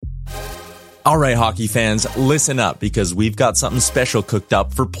All right, hockey fans, listen up because we've got something special cooked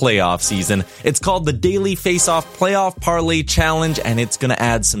up for playoff season. It's called the Daily Face-Off Playoff Parlay Challenge, and it's going to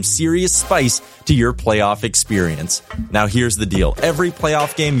add some serious spice to your playoff experience. Now, here's the deal. Every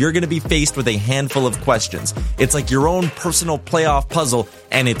playoff game, you're going to be faced with a handful of questions. It's like your own personal playoff puzzle,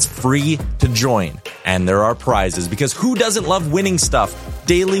 and it's free to join. And there are prizes, because who doesn't love winning stuff?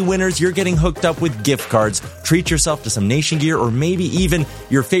 Daily winners, you're getting hooked up with gift cards. Treat yourself to some Nation gear or maybe even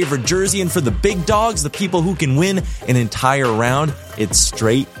your favorite jersey. And for the big dogs, the people who can win an entire round, it's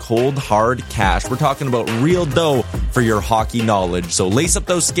straight, cold, hard cash. We're talking about real dough for your hockey knowledge. So lace up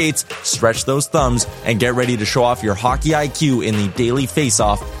those skates, stretch those thumbs, and get ready to show off your hockey IQ in the Daily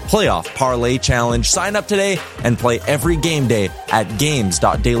Face-Off Playoff Parlay Challenge. Sign up today and play every game day at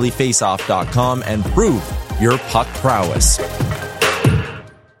games.dailyfaceoff.com and prove your puck prowess.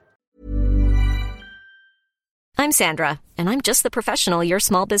 I'm Sandra, and I'm just the professional your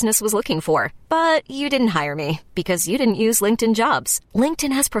small business was looking for. But you didn't hire me because you didn't use LinkedIn Jobs.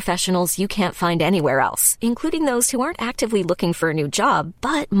 LinkedIn has professionals you can't find anywhere else, including those who aren't actively looking for a new job,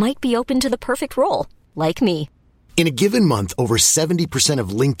 but might be open to the perfect role, like me. In a given month, over 70% of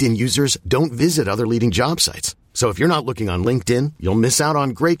LinkedIn users don't visit other leading job sites. So if you're not looking on LinkedIn, you'll miss out on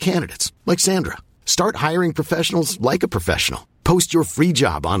great candidates like Sandra. Start hiring professionals like a professional. Post your free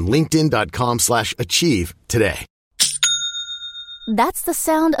job on linkedin.com/achieve today. That's the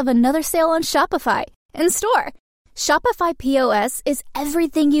sound of another sale on Shopify in-store. Shopify POS is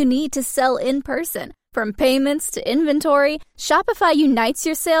everything you need to sell in person. From payments to inventory, Shopify unites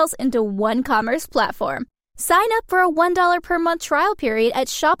your sales into one commerce platform. Sign up for a $1 per month trial period at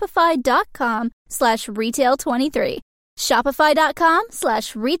shopify.com/retail23.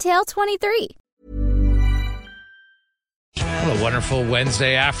 Shopify.com/retail23. What a wonderful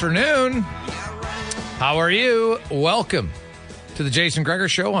Wednesday afternoon. How are you? Welcome to the Jason Gregor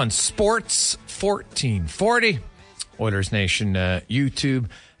Show on Sports 1440, Oilers Nation YouTube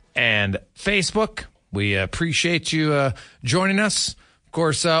and Facebook. We appreciate you joining us. Of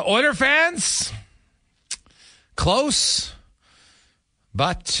course, Oiler fans, close,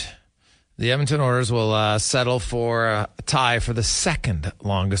 but the Edmonton Oilers will settle for a tie for the second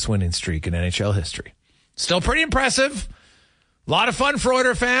longest winning streak in NHL history. Still pretty impressive. A lot of fun for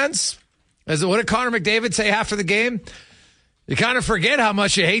Oiler fans. What did Connor McDavid say after the game? You kind of forget how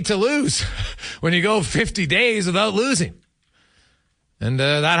much you hate to lose when you go 50 days without losing. And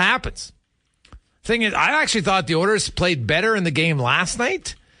that happens. Thing is, I actually thought the Oilers played better in the game last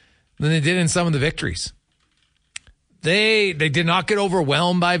night than they did in some of the victories. They did not get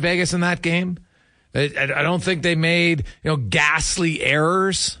overwhelmed by Vegas in that game. I don't think they made ghastly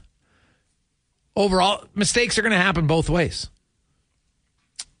errors. Overall, mistakes are going to happen both ways.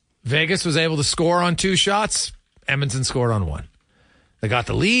 Vegas was able to score on 2 shots. Edmonton scored on 1. They got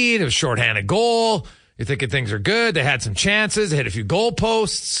the lead. It was a shorthanded goal. You're thinking things are good. They had some chances. They hit a few goal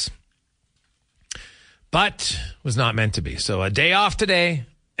posts. But was not meant to be. So a day off today,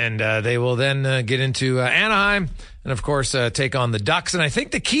 and they will then get into Anaheim and, of course, take on the Ducks. And I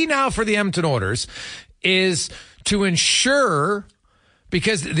think the key now for the Edmonton Oilers is to ensure,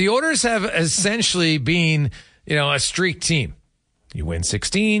 because the Oilers have essentially been, a streak team. You win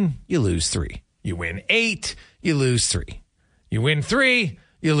 16, you lose 3. You win 8, you lose 3. You win 3,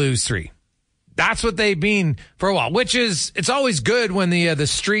 you lose 3. That's what they've been for a while, which is, it's always good when the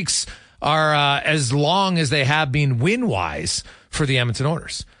streaks are as long as they have been win-wise for the Edmonton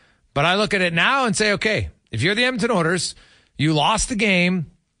Oilers. But I look at it now and say, okay, if you're the Edmonton Oilers, you lost the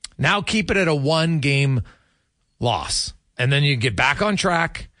game, now keep it at a 1-game loss. And then you get back on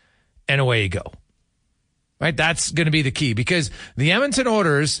track and away you go. Right? That's going to be the key, because the Edmonton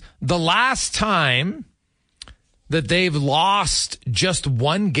Oilers, the last time that they've lost just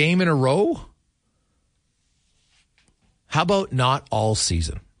 1 game in a row, how about not all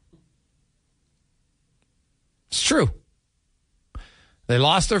season? It's true. They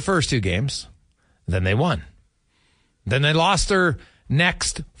lost their first 2 games, then they won. Then they lost their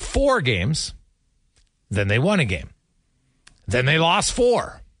next 4 games, then they won a game. Then they lost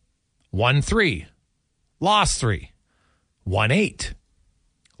 4, won 3. Lost 3, won 8,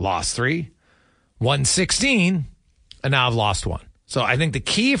 lost 3, won 16, and now I've lost 1. So I think the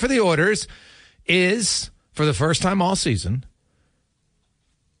key for the Oilers is, for the first time all season,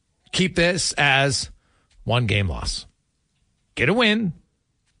 keep this as 1-game loss. Get a win.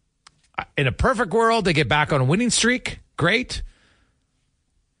 In a perfect world, they get back on a winning streak. Great.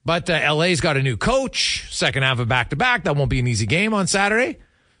 But LA's got a new coach, second half of back-to-back. That won't be an easy game on Saturday.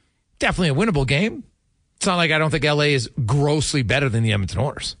 Definitely a winnable game. It's not like I don't think LA is grossly better than the Edmonton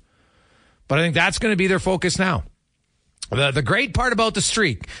Oilers. But I think that's going to be their focus now. The great part about the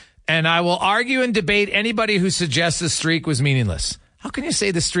streak, And I will argue and debate anybody who suggests the streak was meaningless. How can you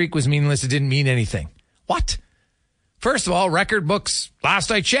say the streak was meaningless? It didn't mean anything. What? First of all, record books,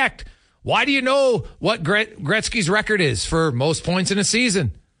 last I checked. Why do you know what Gretzky's record is for most points in a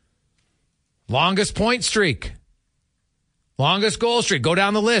season? Longest point streak. Longest goal streak. Go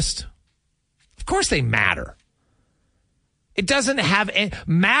down the list. Of course they matter. It doesn't have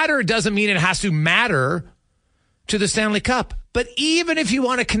matter doesn't mean it has to matter to the Stanley Cup. But even if you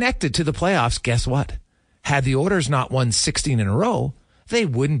want to connect it to the playoffs, guess what? Had the Oilers not won 16 in a row, they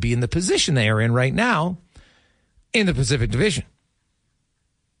wouldn't be in the position they are in right now in the Pacific Division.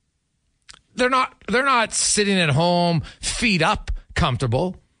 They're not sitting at home, feet up,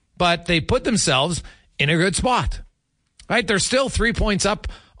 comfortable, but they put themselves in a good spot. Right? They're still 3 points up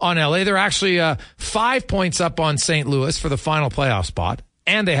on LA. They're actually 5 points up on St. Louis for the final playoff spot,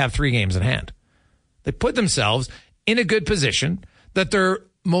 and they have 3 games in hand. They put themselves in a good position that they're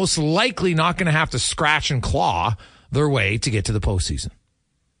most likely not going to have to scratch and claw their way to get to the postseason.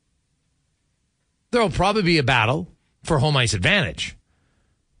 There will probably be a battle for home ice advantage,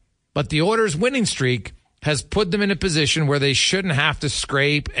 but the Oilers' winning streak has put them in a position where they shouldn't have to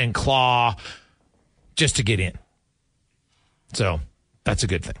scrape and claw just to get in. So that's a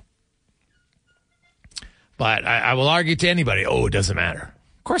good thing. But I will argue to anybody, it doesn't matter.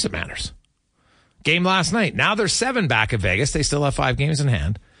 Of course it matters. Game last night. Now they're 7 back at Vegas. They still have 5 games in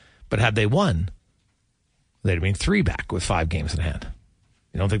hand. But had they won, they'd have been 3 back with 5 games in hand.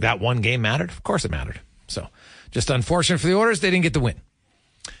 You don't think that one game mattered? Of course it mattered. So just unfortunate for the Oilers, they didn't get the win.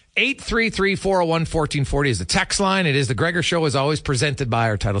 833-401-1440 is the text line. It is the Gregor Show, as always, presented by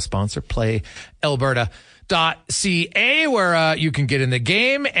our title sponsor, PlayAlberta.ca, where you can get in the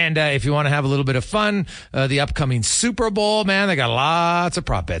game. And if you want to have a little bit of fun, the upcoming Super Bowl, man, they got lots of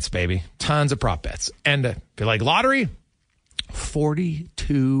prop bets, baby. Tons of prop bets. And if you like lottery,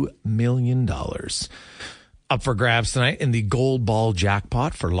 $42 million up for grabs tonight in the gold ball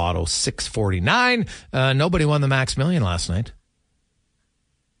jackpot for Lotto 649. Nobody won the max million last night.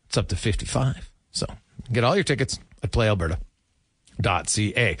 It's up to 55. So get all your tickets at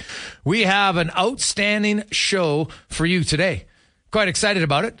PlayAlberta.ca. We have an outstanding show for you today. Quite excited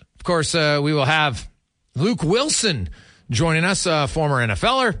about it. Of course, we will have Luke Wilson joining us, former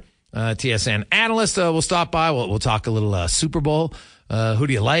NFLer, TSN analyst. We'll stop by. We'll talk a little Super Bowl. Who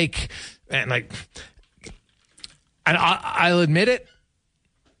do you like? And I'll admit it.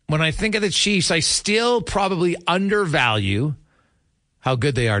 When I think of the Chiefs, I still probably undervalue how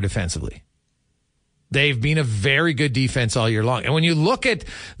good they are defensively. They've been a very good defense all year long. And when you look at,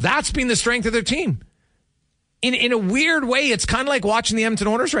 that's been the strength of their team. In a weird way, it's kind of like watching the Edmonton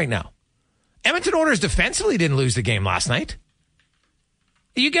Oilers right now. Edmonton Oilers defensively didn't lose the game last night.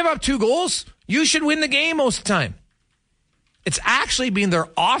 You give up 2 goals, you should win the game most of the time. It's actually been their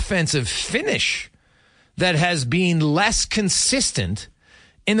offensive finish that has been less consistent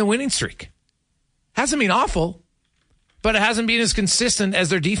in the winning streak. Hasn't been awful, but it hasn't been as consistent as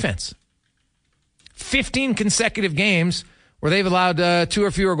their defense. 15 consecutive games where they've allowed 2 or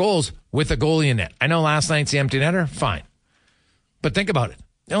fewer goals with a goalie in net. I know last night's the empty netter, fine. But think about it.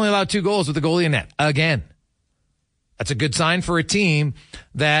 They only allowed 2 goals with the goalie in net again. That's a good sign for a team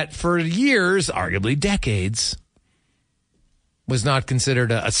that for years, arguably decades, was not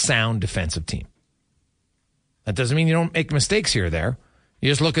considered a sound defensive team. That doesn't mean you don't make mistakes here or there. You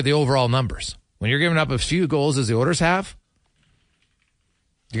just look at the overall numbers. When you're giving up a few goals as the Oilers have,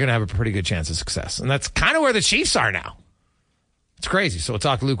 you're going to have a pretty good chance of success. And that's kind of where the Chiefs are now. It's crazy. So we'll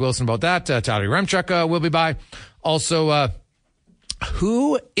talk to Luke Wilson about that. Tyler Remchuk will be by. Also,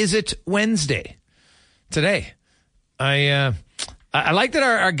 Who Is It Wednesday today? I like that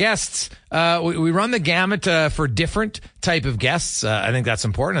our guests, we run the gamut for different type of guests. I think that's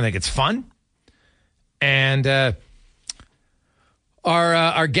important. I think it's fun. And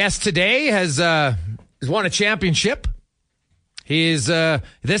our guest today has won a championship.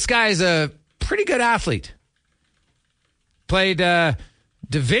 This guy's a pretty good athlete. Played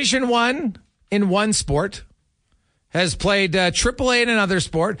Division I in one sport, has played AAA in another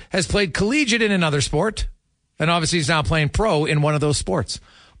sport, has played collegiate in another sport, and obviously he's now playing pro in one of those sports.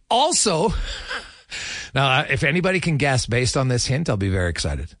 Also, now if anybody can guess based on this hint, I'll be very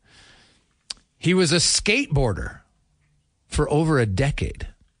excited. He was a skateboarder for over a decade,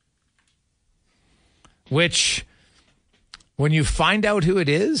 which, when you find out who it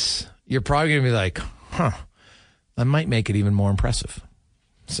is, you're probably going to be like, that might make it even more impressive.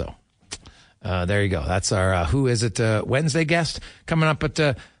 So there you go. That's our Who Is It Wednesday guest coming up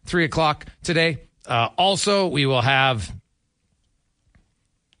at 3 o'clock today. Also, we will have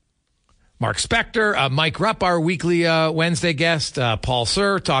Mark Spector, Mike Rupp, our weekly Wednesday guest, Paul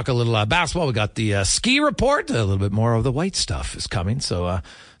Sir, talk a little basketball. We got the ski report. A little bit more of the white stuff is coming. So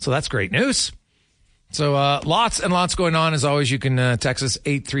that's great news. So lots and lots going on. As always, you can text us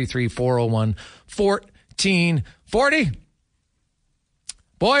 833-401-1440.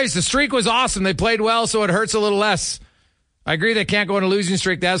 Boys, the streak was awesome. They played well, so it hurts a little less. I agree they can't go on a losing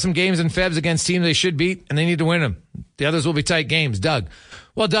streak. They have some games in Febs against teams they should beat, and they need to win them. The others will be tight games. Doug.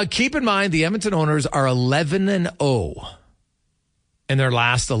 Well, Doug, keep in mind the Edmonton Owners are 11-0 in their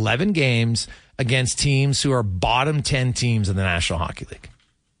last 11 games against teams who are bottom 10 teams in the National Hockey League.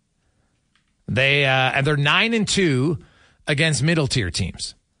 And they're 9-2 against middle tier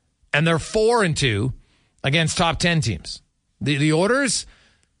teams, and they're 4-2 against top 10 teams. The Oilers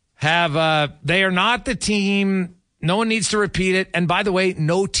have they are not the team. No one needs to repeat it. And by the way,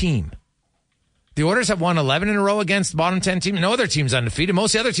 no team. The Oilers have won 11 in a row against bottom 10 teams. No other team's undefeated.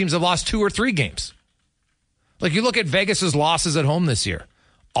 Most of the other teams have lost 2 or 3 games. Like you look at Vegas's losses at home this year.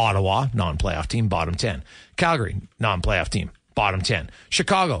 Ottawa, non-playoff team, bottom 10. Calgary, non-playoff team, bottom 10.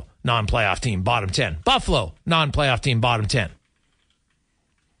 Chicago, non-playoff team, bottom 10. Buffalo, non-playoff team, bottom 10.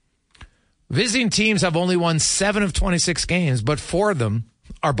 Visiting teams have only won 7 of 26 games, but 4 of them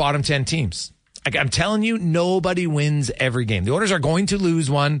are bottom 10 teams. I'm telling you, nobody wins every game. The Oilers are going to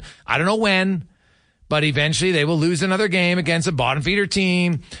lose one. I don't know when, but eventually they will lose another game against a bottom feeder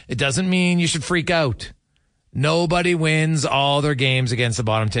team. It doesn't mean you should freak out. Nobody wins all their games against the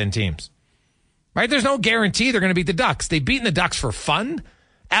bottom 10 teams. Right? There's no guarantee they're going to beat the Ducks. They've beaten the Ducks for fun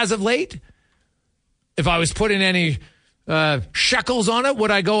as of late. If I was putting any shekels on it,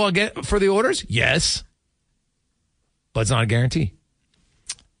 would I go again for the Oilers? Yes. But it's not a guarantee.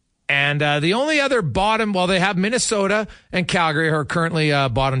 And the only other bottom, well, they have Minnesota and Calgary who are currently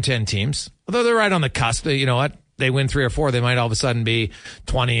bottom 10 teams. Although they're right on the cusp. You know what? They win 3 or 4. They might all of a sudden be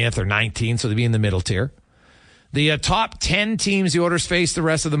 20th or 19th, so they'd be in the middle tier. The top 10 teams the Oilers face the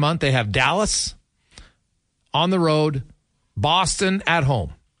rest of the month, they have Dallas on the road, Boston at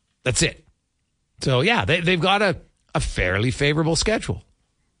home. That's it. So, yeah, they've got a fairly favorable schedule.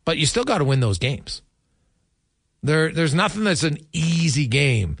 But you still got to win those games. There's nothing that's an easy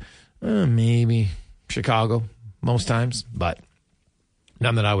game. Maybe Chicago most times, but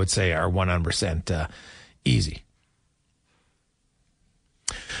none that I would say are 100% easy.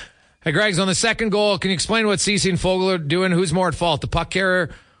 Hey, Greg's on the second goal. Can you explain what Ceci and Fogle are doing? Who's more at fault? The puck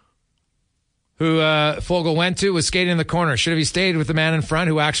carrier who Fogle went to was skating in the corner. Should have he stayed with the man in front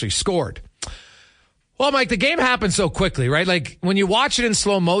who actually scored? Well, Mike, the game happens so quickly, right? Like when you watch it in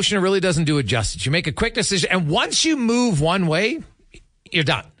slow motion, it really doesn't do it justice. You make a quick decision, and once you move one way, you're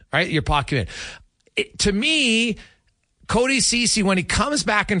done, right? You're pocket in. To me, Cody Ceci, when he comes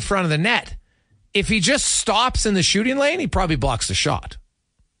back in front of the net, if he just stops in the shooting lane, he probably blocks the shot,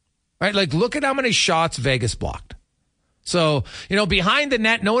 right? Like look at how many shots Vegas blocked. So, behind the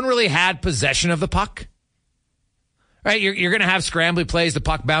net, no one really had possession of the puck. Right, you're going to have scrambly plays. The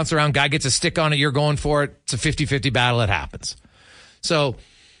puck bounce around. Guy gets a stick on it. You're going for it. It's a 50-50 battle. It happens. So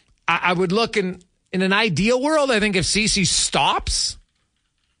I would look in an ideal world, I think if Ceci stops,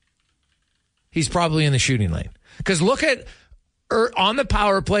 he's probably in the shooting lane. Because look at on the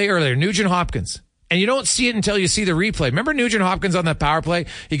power play earlier, Nugent Hopkins. And you don't see it until you see the replay. Remember Nugent Hopkins on that power play?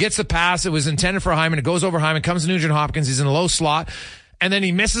 He gets the pass. It was intended for Hyman. It goes over Hyman. Comes to Nugent Hopkins. He's in a low slot. And then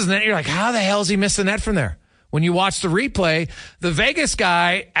he misses the net. You're like, how the hell does he miss the net from there? When you watch the replay, the Vegas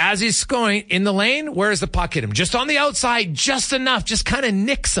guy, as he's going in the lane, where does the puck hit him? Just on the outside, just enough, just kind of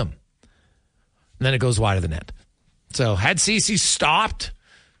nicks him. And then it goes wide of the net. So had Ceci stopped,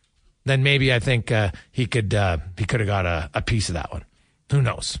 then maybe I think he could have got a piece of that one. Who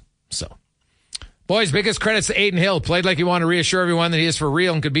knows? So, boys, biggest credits to Aiden Hill. Played like he wanted to reassure everyone that he is for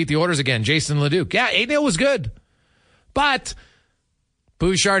real and could beat the Oilers again. Jason Leduc. Yeah, Aiden Hill was good. But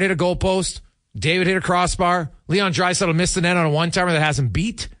Bouchard hit a goalpost. David hit a crossbar. Leon Draisaitl missed the net on a one-timer that hasn't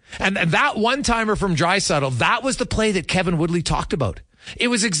beat. And that one-timer from Draisaitl, that was the play that Kevin Woodley talked about. It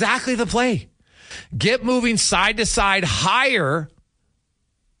was exactly the play. Get moving side to side higher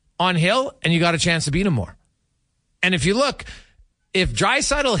on Hill, and you got a chance to beat him more. And if you look, if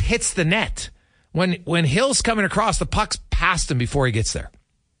Draisaitl hits the net, when Hill's coming across, the puck's past him before he gets there.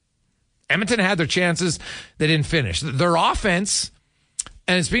 Edmonton had their chances. They didn't finish. Their offense...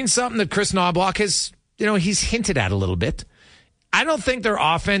 And it's been something that Chris Knobloch has, he's hinted at a little bit. I don't think their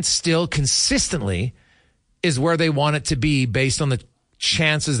offense still consistently is where they want it to be based on the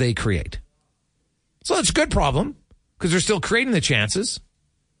chances they create. So it's a good problem because they're still creating the chances.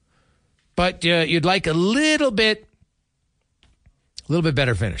 But you'd like a little bit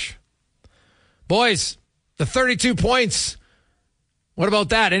better finish. Boys, the 32 points What about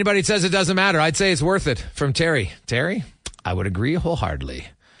that? Anybody says it doesn't matter, I'd say it's worth it. From Terry. Terry, I would agree wholeheartedly.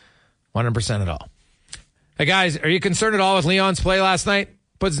 100% at all. Hey, guys, are you concerned at all with Leon's play last night?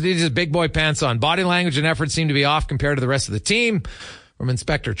 Puts his big boy pants on. Body language and effort seem to be off compared to the rest of the team. From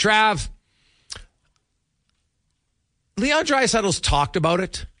Inspector Trav. Leon Draisaitl's talked about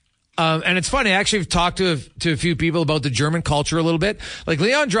it. And it's funny, I actually have talked to a few people about the German culture a little bit. Like,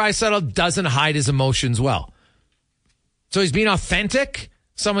 Leon Draisaitl doesn't hide his emotions well. So he's being authentic.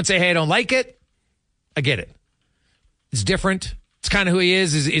 Someone say, hey, I don't like it. I get it. It's different. It's kind of who he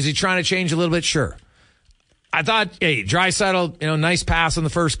is. Is he trying to change a little bit? Sure. I thought, hey, Draisaitl, nice pass on the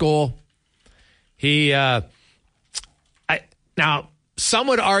first goal. Now, some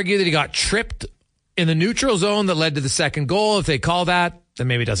would argue that he got tripped in the neutral zone that led to the second goal. If they call that, then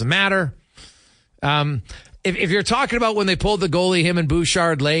maybe it doesn't matter. If you're talking about when they pulled the goalie, him and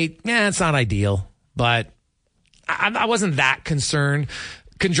Bouchard late, it's not ideal. But I wasn't that concerned.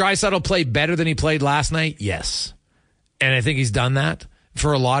 Can Draisaitl play better than he played last night? Yes. And I think he's done that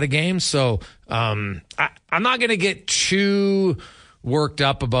for a lot of games. So I'm not going to get too worked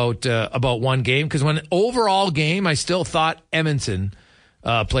up about one game, because when overall game, I still thought Edmonton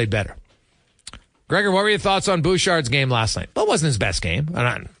played better. Gregor, what were your thoughts on Bouchard's game last night? Well, it wasn't his best game.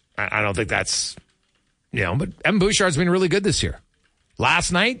 And I don't think that's, but Evan Bouchard's been really good this year.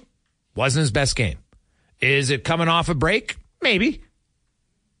 Last night wasn't his best game. Is it coming off a break? Maybe.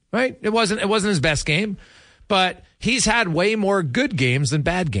 Right? It wasn't his best game, but he's had way more good games than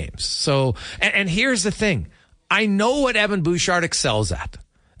bad games. So, and here's the thing. I know what Evan Bouchard excels at.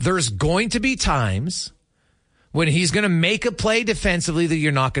 There's going to be times when he's going to make a play defensively that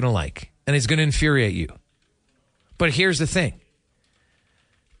you're not going to like, and it's going to infuriate you. But here's the thing.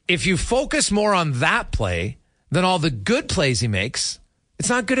 If you focus more on that play than all the good plays he makes, it's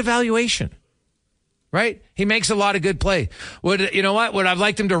not good evaluation. Right? He makes a lot of good play. Would I've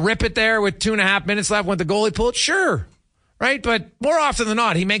liked him to rip it there with 2.5 minutes left when the goalie pulled? Sure. Right? But more often than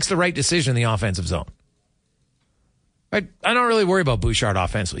not, he makes the right decision in the offensive zone. Right? I don't really worry about Bouchard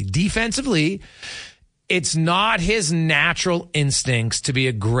offensively. Defensively, it's not his natural instincts to be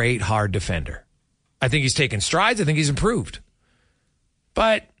a great hard defender. I think he's taken strides. I think he's improved.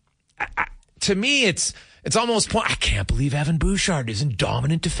 But to me, it's almost I can't believe Evan Bouchard isn't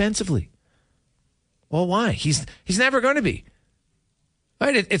dominant defensively. Well, why? He's never going to be.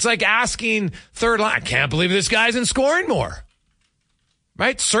 Right? It's like asking third line, I can't believe this guy isn't scoring more.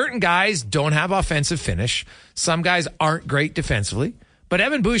 Right? Certain guys don't have offensive finish. Some guys aren't great defensively. But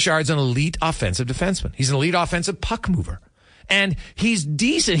Evan Bouchard's an elite offensive defenseman. He's an elite offensive puck mover. And he's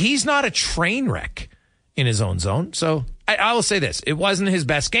decent. He's not a train wreck in his own zone. So I will say this. It wasn't his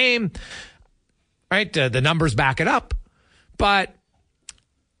best game. Right? The numbers back it up. But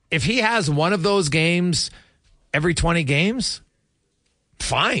if he has one of those games every 20 games,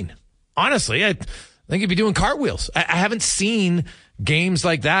 fine. Honestly, I think he'd be doing cartwheels. I haven't seen games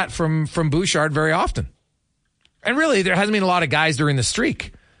like that from Bouchard very often. And really, there hasn't been a lot of guys during the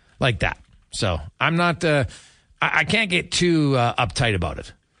streak like that. So I'm not, I can't get too uptight about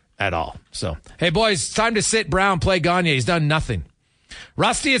it at all. So, hey, boys, it's time to sit Brown, play Gagne. He's done nothing.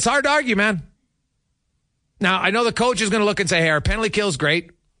 Rusty, it's hard to argue, man. Now, I know the coach is going to look and say, hey, our penalty kill's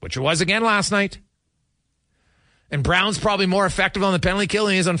great, which it was again last night. And Brown's probably more effective on the penalty kill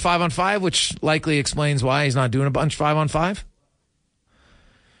than he is on 5-on-5, which likely explains why he's not doing a bunch 5-on-5.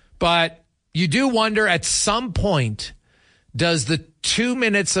 But you do wonder at some point, does the 2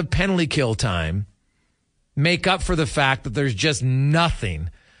 minutes of penalty kill time make up for the fact that there's just nothing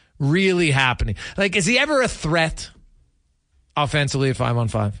really happening? Like, is he ever a threat offensively at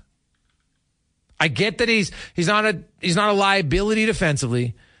 5-on-5? I get that he's not a liability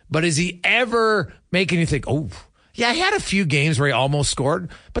defensively, but is he ever making you think, oh, yeah, he had a few games where he almost scored,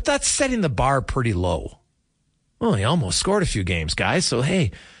 but that's setting the bar pretty low. Well, he almost scored a few games, guys. So,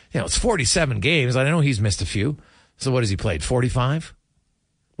 hey, it's 47 games. I know he's missed a few. So what has he played? 45?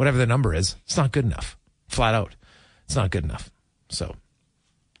 Whatever the number is. It's not good enough. Flat out. It's not good enough. So,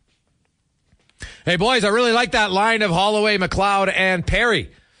 hey, boys, I really like that line of Holloway, McLeod, and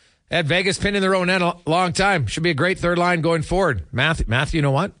Perry. At Vegas pinned in their own end a long time. Should be a great third line going forward. Matthew, you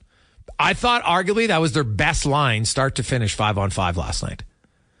know what? I thought arguably that was their best line start to finish 5-on-5 last night.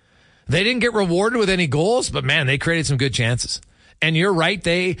 They didn't get rewarded with any goals, but man, they created some good chances. And you're right,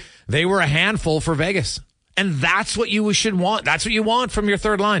 they were a handful for Vegas. And that's what you should want. That's what you want from your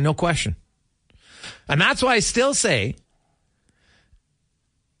third line, no question. And that's why I still say,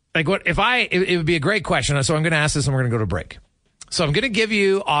 like, it would be a great question. So I'm going to ask this and we're going to go to break. So I'm going to give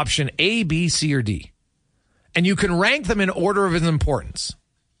you option A, B, C, or D. And you can rank them in order of importance.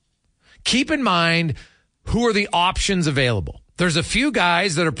 Keep in mind who are the options available. There's a few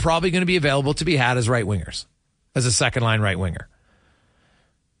guys that are probably going to be available to be had as right wingers, as a second line right winger,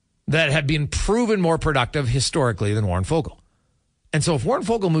 that have been proven more productive historically than Warren Foegele. And so if Warren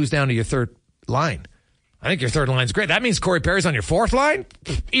Foegele moves down to your third line, I think your third line's great. That means Corey Perry's on your fourth line?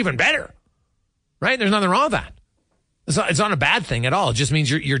 Even better. Right? There's nothing wrong with that. It's not a bad thing at all. It just means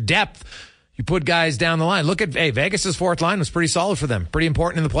your depth, you put guys down the line. Look at, Vegas' fourth line was pretty solid for them. Pretty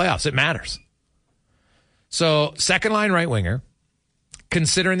important in the playoffs. It matters. So second line right winger,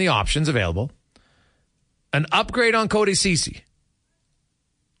 considering the options available, an upgrade on Cody Ceci.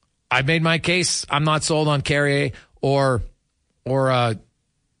 I've made my case. I'm not sold on Carrier or the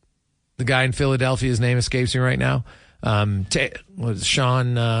guy in Philadelphia. His name escapes me right now. Sean,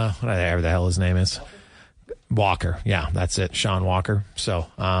 whatever the hell his name is. Walker. Yeah, that's it. Sean Walker. So,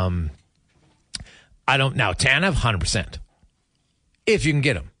 now Tanev, 100%. If you can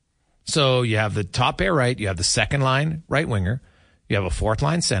get him. So you have the top pair right. You have the second line right winger. You have a fourth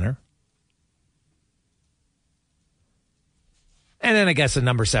line center. And then I guess a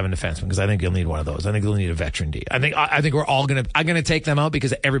number 7 defenseman, because I think you'll need one of those. I think you'll need a veteran D. I think we're all I'm going to take them out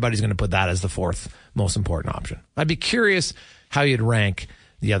because everybody's going to put that as the fourth most important option. I'd be curious how you'd rank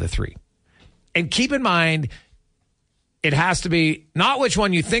the other three. And keep in mind, it has to be not which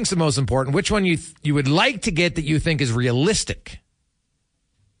one you think's the most important, which one you would like to get that you think is realistic.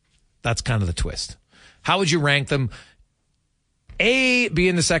 That's kind of the twist. How would you rank them? A,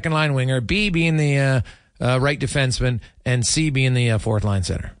 being the second line winger, B, being the right defenseman, and C being the fourth line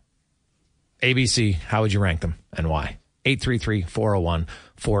center. ABC, how would you rank them and why?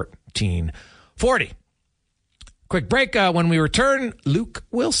 833-401-1440. Quick break. When we return, Luke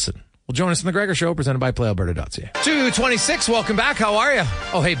Wilson will join us on the Gregor Show, presented by PlayAlberta.ca. 226, welcome back. How are you?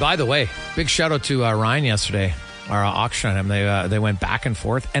 Oh, hey, by the way, big shout out to Ryan yesterday, our auction item. They went back and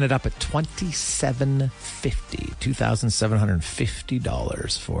forth, ended up at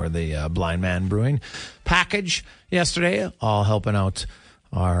 $2,750 for the Blind Man Brewing package yesterday, all helping out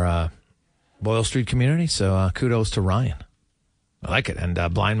our Boyle Street community. So kudos to Ryan. I like it. And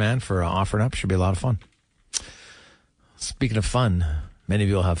Blind Man for offering up. Should be a lot of fun. Speaking of fun, many of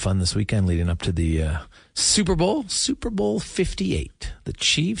you will have fun this weekend leading up to the Super Bowl 58. The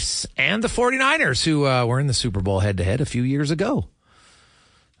Chiefs and the 49ers, who were in the Super Bowl head-to-head a few years ago,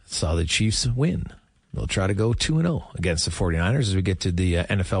 saw the Chiefs win. They'll try to go 2-0 against the 49ers as we get to the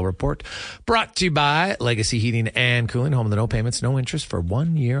NFL report. Brought to you by Legacy Heating and Cooling, home of the no payments, no interest for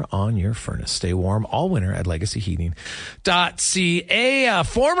 1 year on your furnace. Stay warm all winter at legacyheating.ca.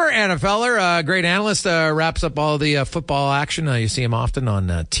 Former NFLer, great analyst, wraps up all the football action. You see him often on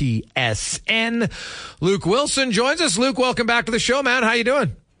TSN. Luke Wilson joins us. Luke, welcome back to the show, man. How you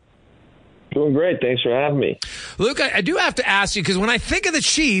doing? Doing great. Thanks for having me. Luke, I do have to ask you, because when I think of the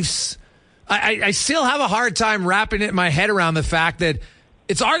Chiefs, I still have a hard time wrapping it in my head around the fact that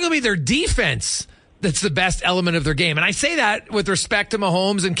it's arguably their defense that's the best element of their game. And I say that with respect to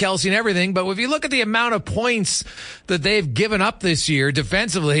Mahomes and Kelsey and everything, but if you look at the amount of points that they've given up this year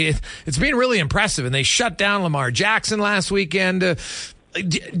defensively, it's been really impressive. And they shut down Lamar Jackson last weekend. Do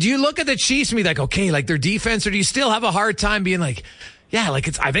you look at the Chiefs and be like, okay, like their defense, or do you still have a hard time being like, yeah, like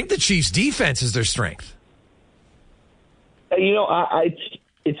I think the Chiefs' defense is their strength?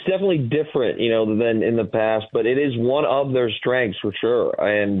 It's definitely different, than in the past, but it is one of their strengths for sure.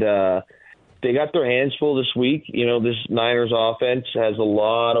 And they got their hands full this week. This Niners offense has a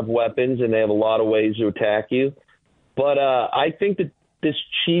lot of weapons, and they have a lot of ways to attack you. But I think that this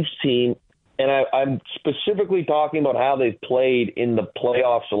Chiefs team, and I'm specifically talking about how they've played in the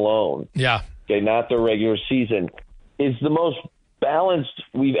playoffs alone. Yeah. Okay, not their regular season, is the most balanced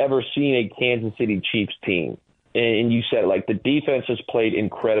we've ever seen a Kansas City Chiefs team. And you said, the defense has played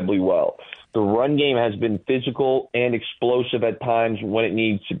incredibly well. The run game has been physical and explosive at times when it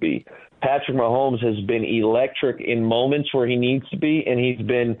needs to be. Patrick Mahomes has been electric in moments where he needs to be, and he's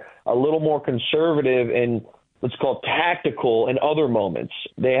been a little more conservative and let's call it tactical in other moments.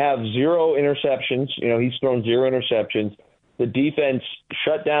 They have 0 interceptions. He's thrown 0 interceptions. The defense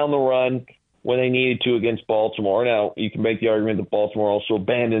shut down the run when they needed to against Baltimore. Now, you can make the argument that Baltimore also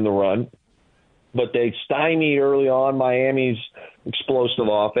abandoned the run, but they stymied early on Miami's explosive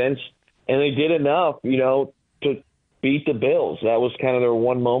offense, and they did enough, to beat the Bills. That was kind of their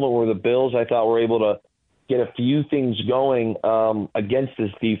one moment where the Bills, I thought, were able to get a few things going against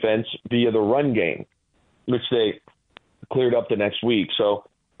this defense via the run game, which they cleared up the next week. So,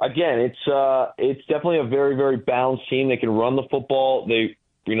 again, it's definitely a very, very balanced team. They can run the football. They,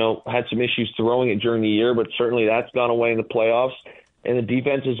 had some issues throwing it during the year, but certainly that's gone away in the playoffs. And the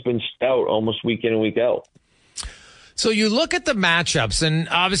defense has been stout almost week in and week out. So you look at the matchups, and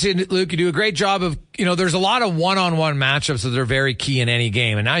obviously, Luke, you do a great job of, there's a lot of one-on-one matchups that are very key in any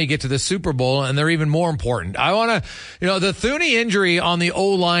game. And now you get to the Super Bowl, and they're even more important. I want to, the Thuney injury on the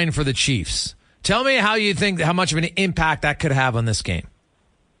O-line for the Chiefs. Tell me how you think, how much of an impact that could have on this game.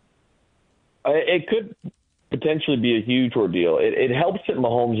 It could potentially be a huge ordeal. It helps that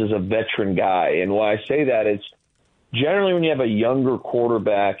Mahomes is a veteran guy. And why I say that is generally when you have a younger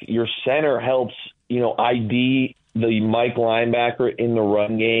quarterback, your center helps, ID the Mike linebacker in the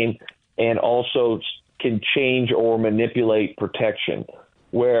run game and also can change or manipulate protection.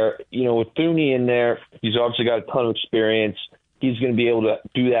 Where, with Thuney in there, he's obviously got a ton of experience. He's going to be able to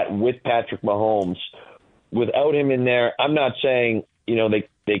do that with Patrick Mahomes. Without him in there, I'm not saying,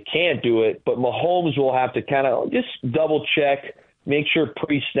 they can't do it, but Mahomes will have to kind of just double check, make sure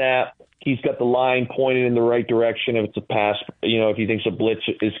pre-snap he's got the line pointed in the right direction if it's a pass, if he thinks a blitz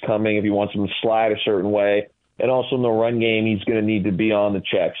is coming, if he wants him to slide a certain way. And also in the run game, he's going to need to be on the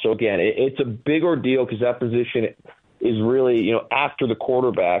check. So, again, it's a big ordeal because that position is really, after the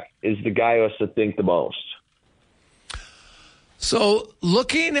quarterback, is the guy who has to think the most. So,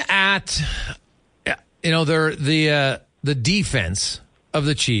 looking at, the defense of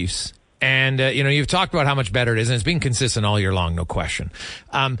the Chiefs, and, you've talked about how much better it is, and it's been consistent all year long, no question.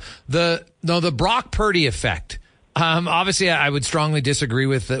 The Brock Purdy effect. Obviously, I would strongly disagree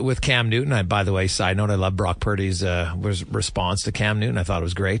with Cam Newton. By the way, side note, I love Brock Purdy's response to Cam Newton. I thought it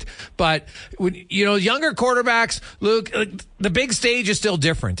was great. But younger quarterbacks, Luke, the big stage is still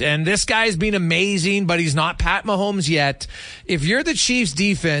different. And this guy's been amazing, but he's not Pat Mahomes yet. If you're the Chiefs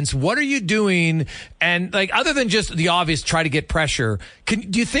defense, what are you doing? And other than just the obvious, try to get pressure,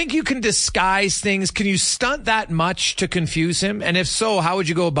 do you think you can disguise things? Can you stunt that much to confuse him? And if so, how would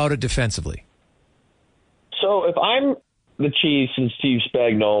you go about it defensively? So if I'm the Chiefs and Steve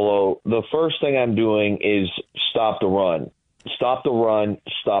Spagnuolo, the first thing I'm doing is stop the run. Stop the run,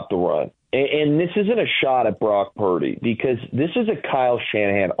 stop the run. And this isn't a shot at Brock Purdy because this is a Kyle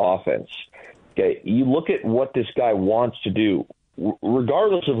Shanahan offense. Okay, you look at what this guy wants to do,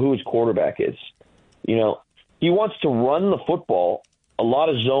 regardless of who his quarterback is. He wants to run the football, a lot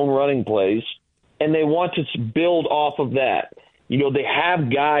of zone running plays, and they want to build off of that. They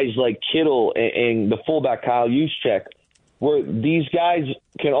have guys like Kittle and the fullback Kyle Juszczyk, where these guys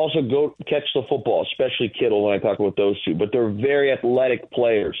can also go catch the football, especially Kittle when I talk about those two. But they're very athletic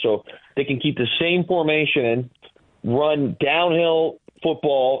players, so they can keep the same formation and run downhill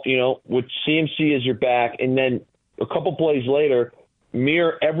football, with CMC as your back, and then a couple plays later,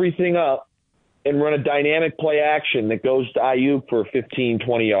 mirror everything up and run a dynamic play action that goes to Ayuk for 15,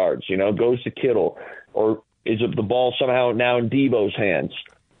 20 yards, goes to Kittle, or is the ball somehow now in Debo's hands?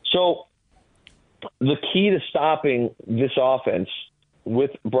 So the key to stopping this offense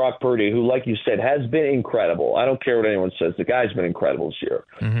with Brock Purdy, who, like you said, has been incredible. I don't care what anyone says. The guy's been incredible this year.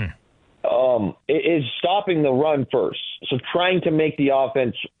 Mm-hmm. Is stopping the run first. So trying to make the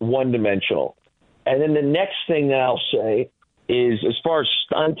offense one-dimensional. And then the next thing that I'll say is, as far as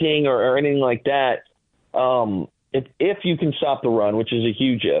stunting or anything like that, if you can stop the run, which is a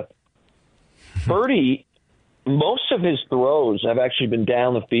huge if, Purdy, most of his throws have actually been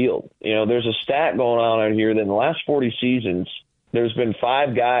down the field. There's a stat going on out here that in the last 40 seasons, there's been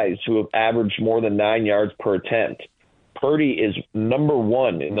 5 guys who have averaged more than 9 yards per attempt. Purdy is number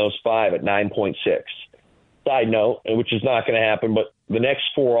 1 in those 5 at 9.6. Side note, which is not going to happen, but the next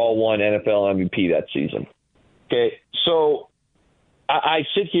 4 all won NFL MVP that season. Okay, so I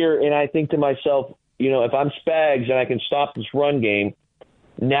sit here and I think to myself, if I'm Spags and I can stop this run game,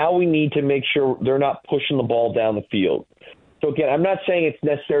 now we need to make sure they're not pushing the ball down the field. So, again, I'm not saying it's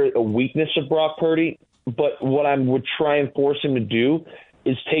necessarily a weakness of Brock Purdy, but what I would try and force him to do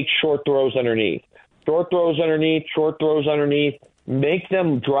is take short throws underneath. Short throws underneath, make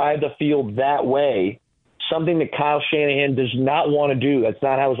them drive the field that way, something that Kyle Shanahan does not want to do. That's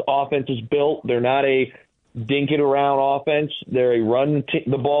not how his offense is built. They're not a dink-it-around offense. They're a run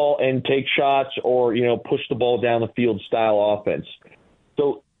the ball and take shots or, push the ball down the field style offense.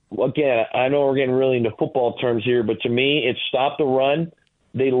 So, again, I know we're getting really into football terms here, but to me, it's stop the run.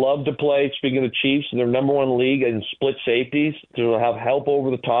 They love to play, speaking of the Chiefs, they're number 1 in the league in split safeties to have help over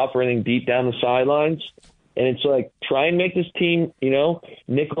the top or anything deep down the sidelines. And it's like, try and make this team,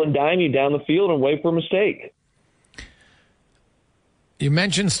 nickel and dime you down the field and wait for a mistake. You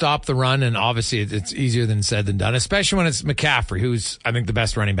mentioned stop the run, and obviously it's easier than said than done, especially when it's McCaffrey, who's, I think, the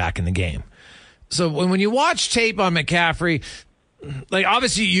best running back in the game. So when you watch tape on McCaffrey,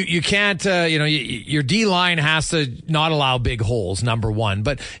 obviously you can't, your D-line has to not allow big holes, number 1.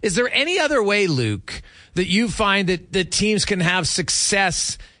 But is there any other way, Luke, that you find that teams can have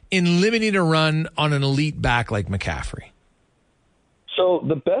success in limiting a run on an elite back like McCaffrey? So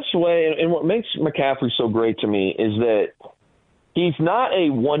the best way, and what makes McCaffrey so great to me, is that he's not a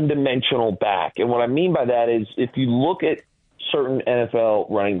one-dimensional back. And what I mean by that is if you look at certain NFL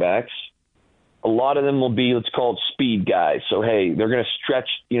running backs, a lot of them will be, let's call it speed guys. So, hey, they're going to stretch,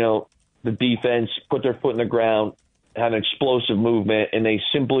 the defense, put their foot in the ground, have an explosive movement, and they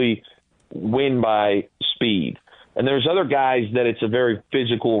simply win by speed. And there's other guys that it's a very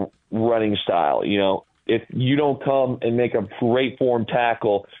physical running style. If you don't come and make a great form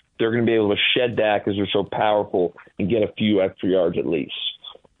tackle, they're going to be able to shed that because they're so powerful and get a few extra yards at least.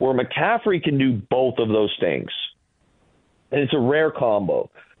 Where McCaffrey can do both of those things. And it's a rare combo.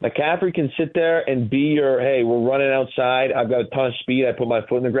 McCaffrey can sit there and be your, hey, we're running outside. I've got a ton of speed. I put my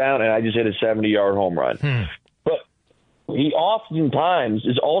foot in the ground, and I just hit a 70-yard home run. But he oftentimes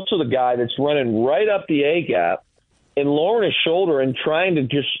is also the guy that's running right up the A-gap and lowering his shoulder and trying to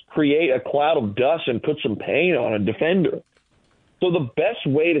just create a cloud of dust and put some pain on a defender. So the best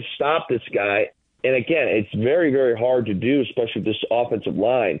way to stop this guy, and again, it's very, very hard to do, especially with this offensive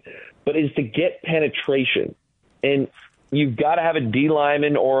line, but is to get penetration. And you've got to have a D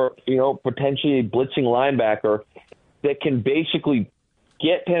lineman or, potentially a blitzing linebacker that can basically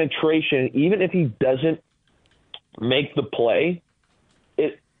get penetration. Even if he doesn't make the play,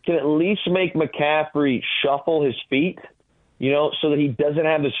 it can at least make McCaffrey shuffle his feet, so that he doesn't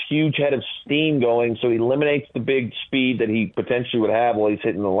have this huge head of steam going. So he eliminates the big speed that he potentially would have while he's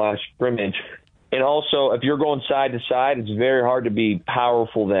hitting the last scrimmage. And also, if you're going side to side, it's very hard to be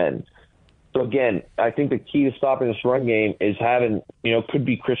powerful then. So, again, I think the key to stopping this run game is having, could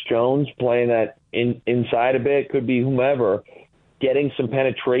be Chris Jones playing that inside a bit, could be whomever, getting some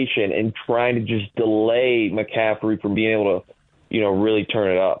penetration and trying to just delay McCaffrey from being able to, really turn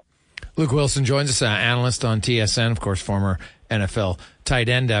it up. Luke Wilson joins us, analyst on TSN, of course, former NFL tight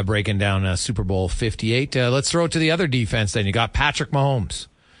end, breaking down Super Bowl 58. Let's throw it to the other defense then. You got Patrick Mahomes.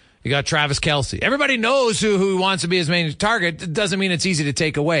 You got Travis Kelce. Everybody knows who wants to be his main target. It doesn't mean it's easy to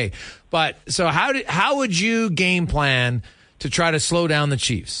take away. But so how would you game plan to try to slow down the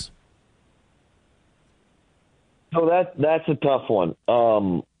Chiefs? So that's a tough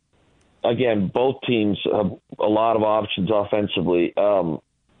one. Again, both teams have a lot of options offensively.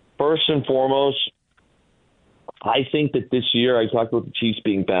 First and foremost, I think that this year, I talked about the Chiefs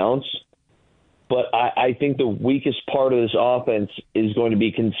being balanced, but I think the weakest part of this offense is going to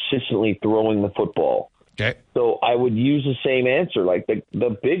be consistently throwing the football. Okay. So I would use the same answer. Like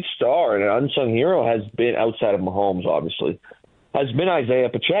the big star and an unsung hero has been, outside of Mahomes, obviously, has been Isaiah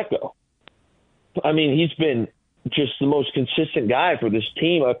Pacheco. I mean, he's been just the most consistent guy for this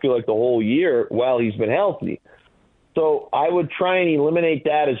team, I feel like, the whole year while he's been healthy. So I would try and eliminate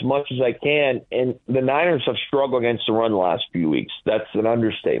that as much as I can. And the Niners have struggled against the run the last few weeks. That's an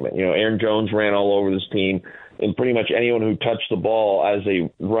understatement. Aaron Jones ran all over this team, and pretty much anyone who touched the ball as a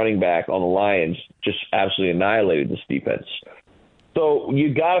running back on the Lions just absolutely annihilated this defense. So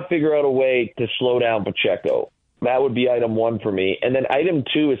you got to figure out a way to slow down Pacheco. That would be item one for me. And then item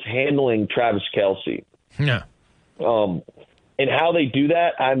two is handling Travis Kelce. Yeah. And how they do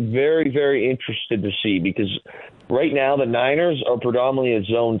that, I'm very, very interested to see, because right now the Niners are predominantly a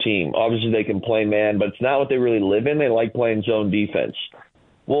zone team. Obviously they can play man, but it's not what they really live in. They like playing zone defense.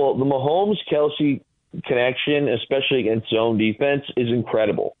 Well, the Mahomes-Kelce connection, especially against zone defense, is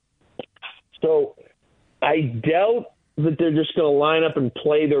incredible. So I doubt that they're just going to line up and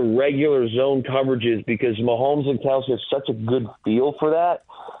play their regular zone coverages, because Mahomes and Kelce have such a good feel for that,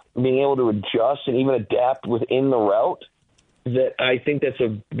 being able to adjust and even adapt within the route, that I think that's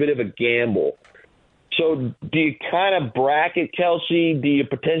a bit of a gamble. So do you kind of bracket Kelce? Do you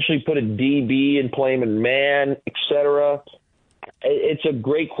potentially put a DB and play him in man, et cetera? It's a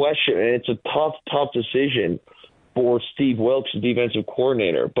great question, and it's a tough decision for Steve Wilks, the defensive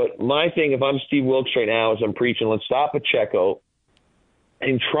coordinator. But my thing, if I'm Steve Wilks right now, is I'm preaching, let's stop Pacheco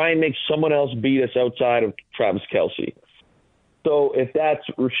and try and make someone else beat us outside of Travis Kelce. So if that's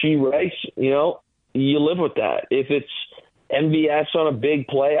Rashee Rice, you live with that. If it's MVS on a big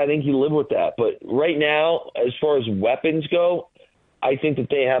play, I think you live with that. But right now, as far as weapons go, I think that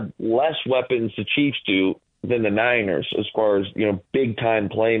they have less weapons, the Chiefs do, than the Niners as far as, big-time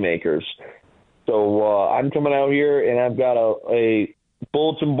playmakers. So I'm coming out here, and I've got a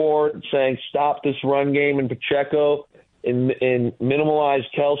bulletin board saying stop this run game in Pacheco and minimalize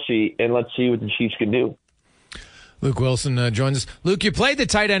Kelce, and let's see what the Chiefs can do. Luke Wilson joins us. Luke, you played the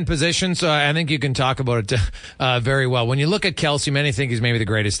tight end position, so I think you can talk about it very well. When you look at Kelsey, many think he's maybe the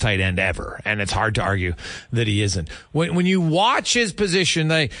greatest tight end ever, and it's hard to argue that he isn't. When you watch his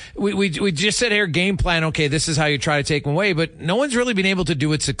position, we just said here, game plan, okay, this is how you try to take him away, but no one's really been able to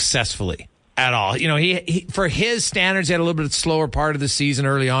do it successfully at all. You know, he for his standards, he had a little bit slower part of the season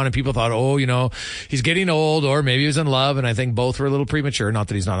early on, and people thought, oh, you know, he's getting old, or maybe he was in love, and I think both were a little premature. Not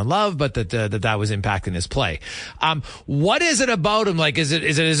that he's not in love, but that was impacting his play. What is it about him? Like, is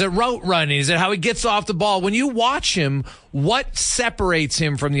it route running? Is it how he gets off the ball? When you watch him, what separates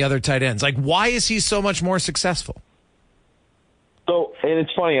him from the other tight ends? Like, why is he so much more successful? So, and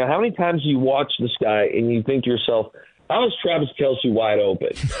it's funny, how many times you watch this guy and you think to yourself, how is Travis Kelce wide open?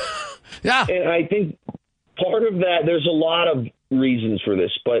 Yeah. And I think part of that, there's a lot of reasons for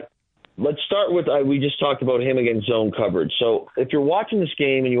this, but let's start with, we just talked about him against zone coverage. So if you're watching this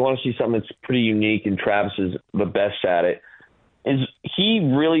game and you want to see something that's pretty unique, and Travis is the best at it, is he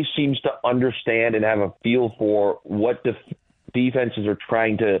really seems to understand and have a feel for what defenses are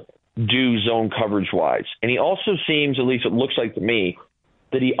trying to do zone coverage-wise. And he also seems, at least it looks like to me,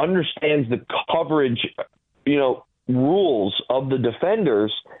 that he understands the coverage, rules of the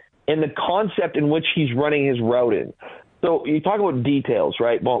defenders and the concept in which he's running his route in. So you talk about details,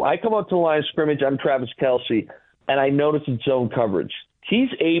 right? Well, I come up to the line of scrimmage, I'm Travis Kelce, and I notice it's zone coverage. He's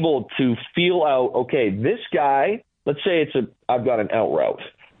able to feel out, okay, this guy, let's say I've got an out route,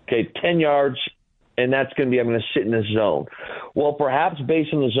 okay, 10 yards, and that's going to be, I'm going to sit in this zone. Well, perhaps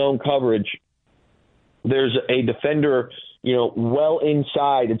based on the zone coverage, there's a defender, well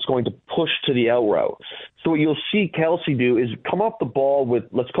inside, it's going to push to the out route. So what you'll see Kelce do is come off the ball with,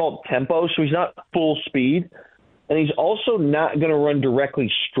 let's call it tempo, so he's not full speed, and he's also not going to run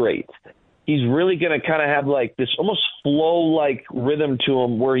directly straight. He's really going to kind of have like this almost flow-like rhythm to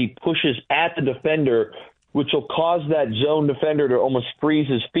him where he pushes at the defender, which will cause that zone defender to almost freeze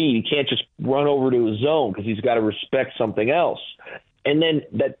his feet. He can't just run over to his zone because he's got to respect something else. And then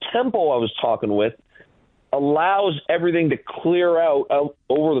that tempo I was talking with allows everything to clear out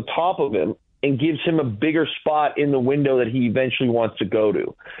over the top of him and gives him a bigger spot in the window that he eventually wants to go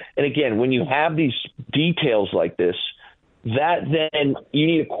to. And again, when you have these details like this, that then you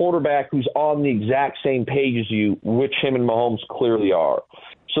need a quarterback who's on the exact same page as you, which him and Mahomes clearly are.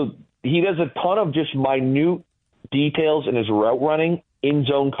 So he does a ton of just minute details in his route running in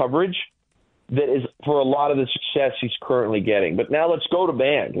zone coverage that is for a lot of the success he's currently getting. But now let's go to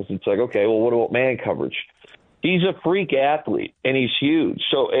man, because it's like, okay, well, what about man coverage? He's a freak athlete, and he's huge.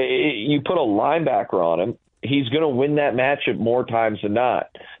 So you put a linebacker on him, he's going to win that matchup more times than not.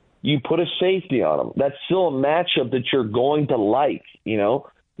 You put a safety on him, that's still a matchup that you're going to like.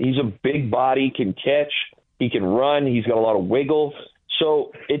 He's a big body, can catch, he can run, he's got a lot of wiggle.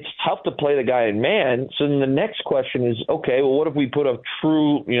 So it's tough to play the guy in man. So then the next question is, okay, well, what if we put a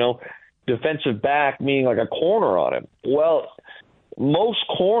true, defensive back, meaning like a corner on him? Well, most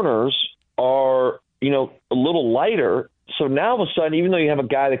corners are, a little lighter. So now all of a sudden, even though you have a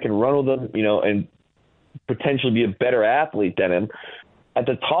guy that can run with him, and potentially be a better athlete than him, at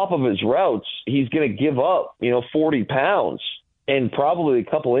the top of his routes, he's going to give up, 40 pounds and probably a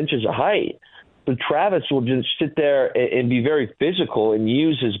couple inches of height. So Travis will just sit there and be very physical and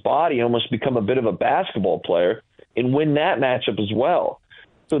use his body and almost become a bit of a basketball player and win that matchup as well.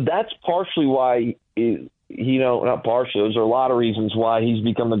 So that's partially why, not partially, there's a lot of reasons why he's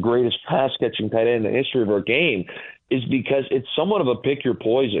become the greatest pass-catching tight end in the history of our game, is because it's somewhat of a pick your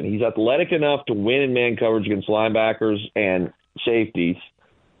poison. He's athletic enough to win in man coverage against linebackers and safeties.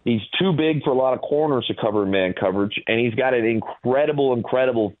 He's too big for a lot of corners to cover in man coverage, and he's got an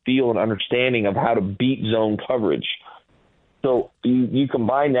incredible feel and understanding of how to beat zone coverage. So you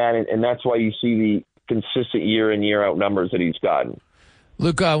combine that, and that's why you see the consistent year in, year out numbers that he's gotten.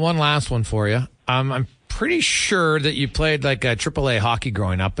 Luke, one last one for you. I'm pretty sure that you played like AAA hockey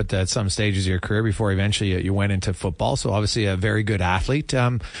growing up at some stages of your career before eventually you went into football. So obviously a very good athlete.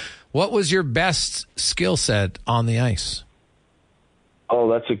 What was your best skill set on the ice? Oh,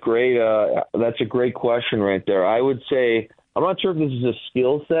 that's a great question right there. I would say, I'm not sure if this is a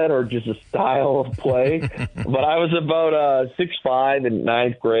skill set or just a style of play, but I was about 6'5" in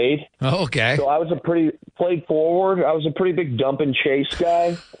ninth grade. Oh, okay. So I was played forward. I was a pretty big dump and chase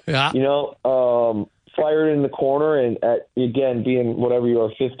guy. Yeah. Fired in the corner, and again, being whatever you are,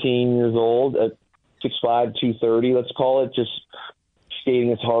 15 years old, at 6'5", 230, let's call it, just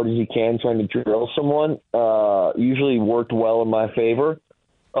skating as hard as you can, trying to drill someone, usually worked well in my favor.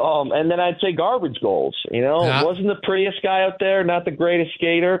 And then I'd say garbage goals. Yeah. Wasn't the prettiest guy out there, not the greatest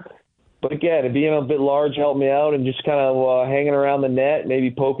skater, But again, being a bit large helped me out, and just kind of hanging around the net, maybe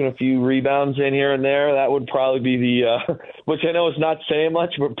poking a few rebounds in here and there. That would probably be the, which I know is not saying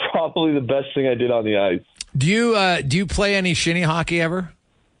much, but probably the best thing I did on the ice. Do you play any shinny hockey ever?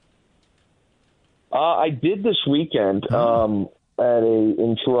 I did this weekend in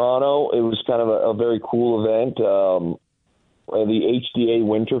Toronto. It was kind of a very cool event. The HDA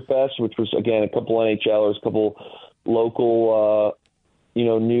Winterfest, which was, again, a couple NHLers, a couple local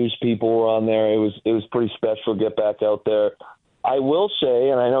news people were on there. It was pretty special to get back out there. I will say,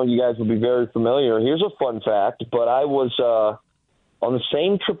 and I know you guys will be very familiar, here's a fun fact, but I was on the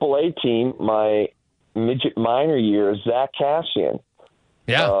same AAA team my midget minor year as Zach Cassian.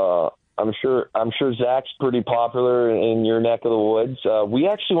 Yeah. I'm sure Zach's pretty popular in your neck of the woods. We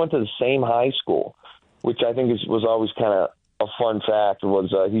actually went to the same high school, which I think was always kind of a fun fact.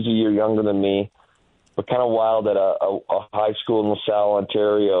 He's a year younger than me. But kind of wild that a high school in LaSalle,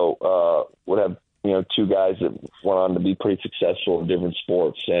 Ontario, would have two guys that went on to be pretty successful in different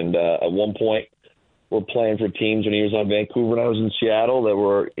sports. And at one point, we're playing for teams when he was on Vancouver and I was in Seattle that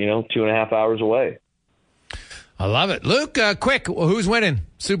were 2.5 hours away. I love it, Luke. Quick, who's winning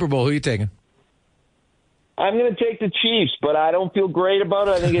Super Bowl? Who are you taking? I'm going to take the Chiefs, but I don't feel great about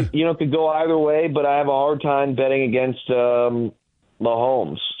it. I think it could go either way, but I have a hard time betting against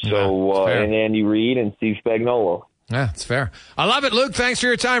Mahomes. So and Andy Reid and Steve Spagnuolo. Yeah, it's fair. I love it, Luke. Thanks for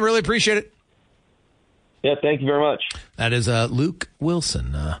your time. Really appreciate it. Yeah, thank you very much. That is Luke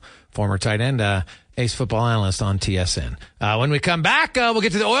Wilson, former tight end, ace football analyst on TSN. When we come back, we'll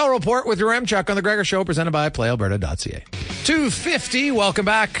get to the oil report with your Remchuck on the Gregor Show, presented by PlayAlberta.ca. 2:50. Welcome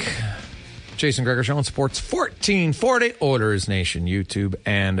back. Jason Gregor Show on Sports 1440, Oilers Nation, YouTube,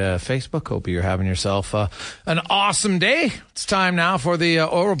 and Facebook. Hope you're having yourself an awesome day. It's time now for the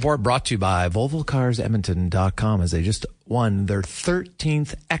oil report, brought to you by VolvoCarsEdmonton.com, as they just won their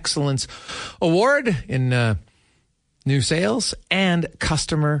 13th Excellence Award in new sales and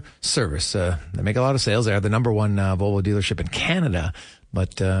customer service. They make a lot of sales. They are the number one Volvo dealership in Canada,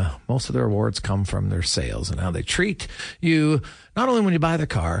 but most of their awards come from their sales and how they treat you, not only when you buy the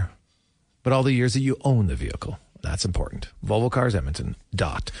car, but all the years that you own the vehicle. That's important.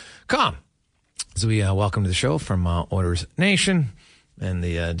 VolvoCarsEdmonton.com. So we welcome to the show from Oilers Nation and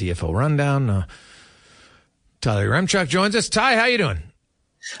the DFO Rundown. Tyler Remchuck joins us. Ty, how you doing?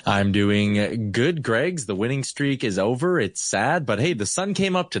 I'm doing good, Gregs. The winning streak is over. It's sad, but hey, the sun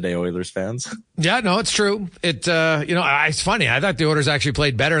came up today, Oilers fans. Yeah, no, it's true. It's funny. I thought the Oilers actually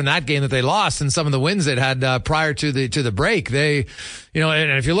played better in that game that they lost than some of the wins they'd had prior to the break. They,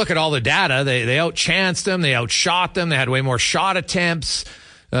 and if you look at all the data, they outchanced them, they outshot them, they had way more shot attempts.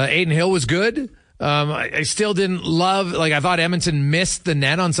 Aiden Hill was good. I still didn't love, I thought Edmonton missed the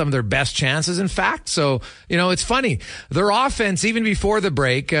net on some of their best chances, in fact. So, it's funny. Their offense, even before the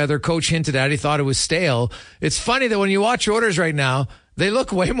break, their coach hinted at, he thought it was stale. It's funny that when you watch Oilers right now, they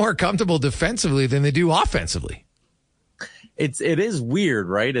look way more comfortable defensively than they do offensively. It is weird,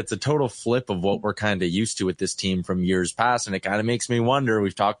 right? It's a total flip of what we're kind of used to with this team from years past. And it kind of makes me wonder,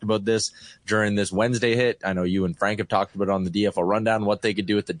 we've talked about this during this Wednesday hit. I know you and Frank have talked about it on the DFL Rundown, what they could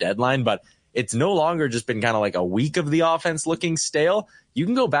do at the deadline, but it's no longer just been kind of like a week of the offense looking stale. You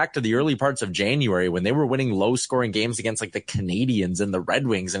can go back to the early parts of January when they were winning low-scoring games against the Canadians and the Red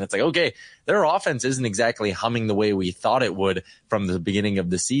Wings, and it's okay, their offense isn't exactly humming the way we thought it would from the beginning of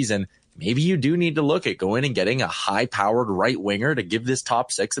the season. Maybe you do need to look at going and getting a high-powered right winger to give this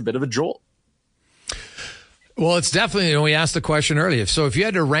top six a bit of a jolt. Well, it's definitely, we asked the question earlier. So if you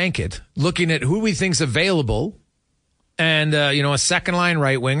had to rank it, looking at who we think's available, and, a second-line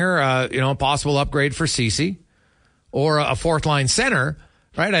right winger, a possible upgrade for Ceci, or a fourth-line center,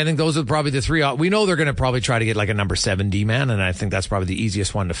 right? I think those are probably the three. We know they're going to probably try to get a number 7 D-man, and I think that's probably the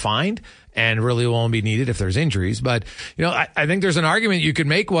easiest one to find, and really won't be needed if there's injuries. But, I think there's an argument you could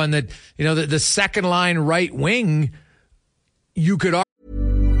make one that, the second-line right wing, you could argue.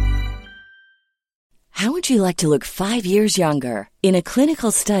 How would you like to look 5 years younger? In a clinical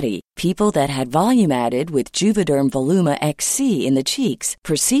study, people that had volume added with Juvederm Voluma XC in the cheeks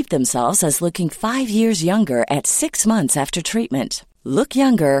perceived themselves as looking 5 years younger at 6 months after treatment. Look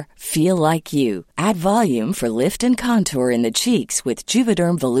younger, feel like you. Add volume for lift and contour in the cheeks with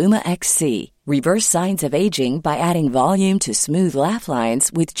Juvederm Voluma XC. Reverse signs of aging by adding volume to smooth laugh lines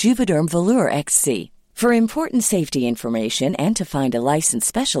with Juvederm Volure XC. For important safety information and to find a licensed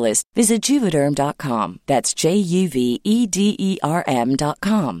specialist, visit Juvederm.com. That's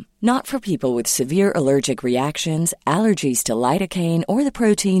JUVEDERM.com. Not for people with severe allergic reactions, allergies to lidocaine, or the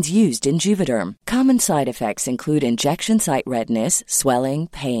proteins used in Juvederm. Common side effects include injection site redness, swelling,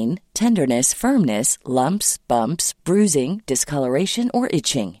 pain, tenderness, firmness, lumps, bumps, bruising, discoloration, or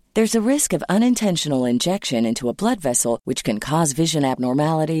itching. There's a risk of unintentional injection into a blood vessel, which can cause vision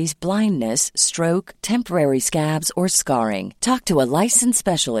abnormalities, blindness, stroke, temporary scabs, or scarring. Talk to a licensed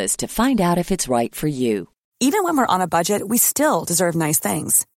specialist to find out if it's right for you. Even when we're on a budget, we still deserve nice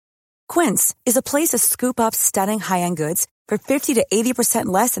things. Quince is a place to scoop up stunning high-end goods for 50 to 80%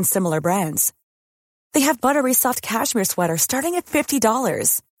 less than similar brands. They have buttery soft cashmere sweaters starting at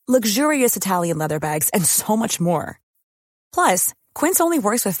 $50, luxurious Italian leather bags, and so much more. Plus, Quince only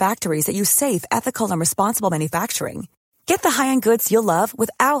works with factories that use safe, ethical, and responsible manufacturing. Get the high-end goods you'll love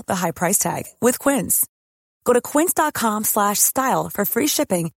without the high price tag with Quince. Go to quince.com/style for free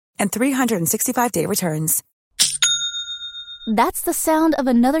shipping and 365-day returns. That's the sound of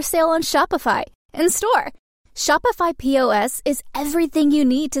another sale on Shopify in-store. Shopify POS is everything you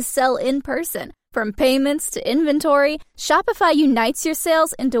need to sell in person. From payments to inventory, Shopify unites your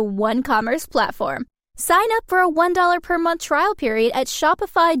sales into one commerce platform. Sign up for a $1 per month trial period at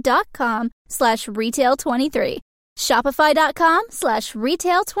shopify.com/retail23.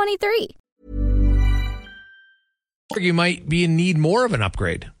 Shopify.com/retail23. You might be in need more of an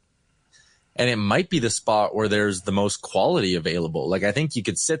upgrade. And it might be the spot where there's the most quality available. Like, I think you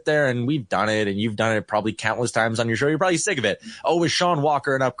could sit there, and we've done it, and you've done it probably countless times on your show. You're probably sick of it. Oh, is Sean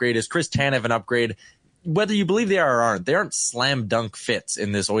Walker an upgrade? Is Chris Tanev an upgrade? Whether you believe they are or aren't, they aren't slam dunk fits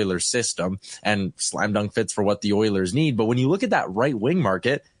in this Oilers system, and slam dunk fits for what the Oilers need. But when you look at that right wing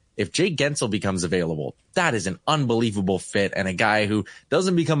market, if Jake Gensel becomes available, that is an unbelievable fit, and a guy who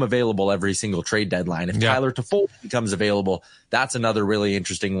doesn't become available every single trade deadline. If Tyler Toffoli becomes available, that's another really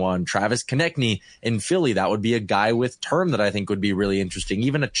interesting one. Travis Konechny in Philly, that would be a guy with term that I think would be really interesting.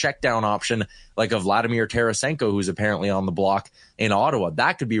 Even a check down option like a Vladimir Tarasenko, who's apparently on the block in Ottawa,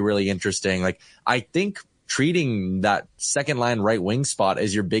 that could be really interesting. Like, I think treating that second line right wing spot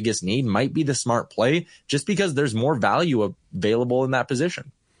as your biggest need might be the smart play, just because there's more value available in that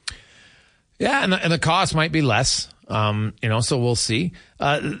position. Yeah, and the cost might be less, so we'll see.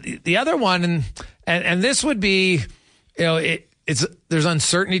 The other one, and this would be, there's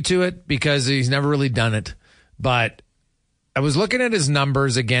uncertainty to it because he's never really done it. But I was looking at his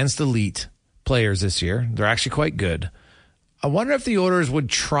numbers against elite players this year. They're actually quite good. I wonder if the Oilers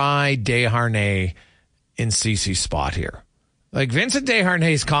would try Desharnais in CC's spot here. Like, Vincent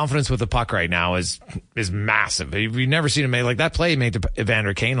Desharnais' confidence with the puck right now is massive. You've never seen him make, like, that play he made to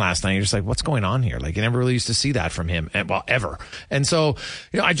Evander Kane last night. You're just like, what's going on here? Like, you never really used to see that from him, ever. And so,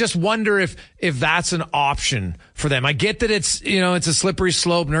 I just wonder if that's an option for them. I get that it's a slippery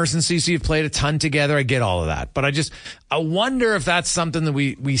slope. Nurse and CC have played a ton together. I get all of that. But I wonder if that's something that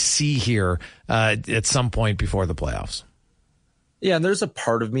we see here at some point before the playoffs. Yeah, and there's a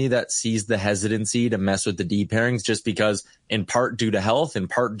part of me that sees the hesitancy to mess with the D pairings just because, in part due to health, in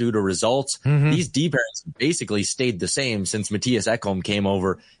part due to results, these D pairings basically stayed the same since Matthias Ekholm came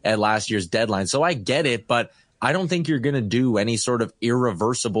over at last year's deadline. So I get it, but I don't think you're going to do any sort of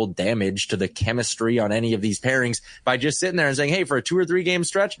irreversible damage to the chemistry on any of these pairings by just sitting there and saying, hey, for a 2 or 3 game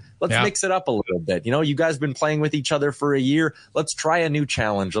stretch, let's mix it up a little bit. You guys have been playing with each other for a year. Let's try a new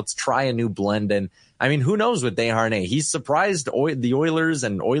challenge. Let's try a new blend. And I mean, who knows with Desharnais? He's surprised the Oilers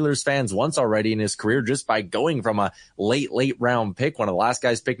and Oilers fans once already in his career just by going from a late round pick, one of the last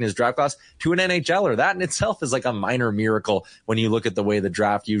guys picked in his draft class, to an NHLer. That in itself is like a minor miracle when you look at the way the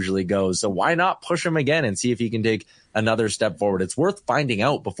draft usually goes. So why not push him again and see if he can take another step forward? It's worth finding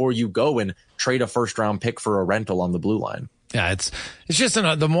out before you go and trade a first round pick for a rental on the blue line. Yeah, it's just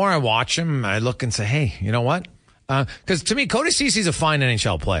the more I watch him, I look and say, hey, you know what? Because to me, Cody Ceci's a fine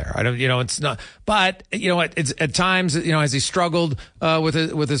NHL player. I don't, it's not, but it's at times, has he struggled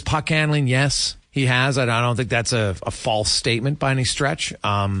with his puck handling? Yes, he has. I don't think that's a false statement by any stretch.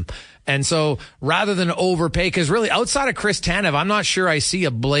 And so rather than overpay, because really outside of Chris Tanev, I'm not sure I see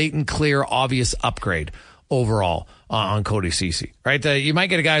a blatant, clear, obvious upgrade overall on Cody Ceci, right? You might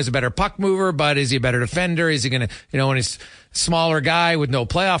get a guy who's a better puck mover, but is he a better defender? Is he going to, when he's a smaller guy with no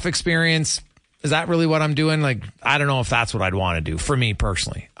playoff experience, is that really what I'm doing? Like, I don't know if that's what I'd want to do for me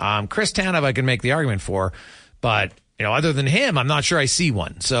personally. Chris Tanev, I can make the argument for, but other than him, I'm not sure I see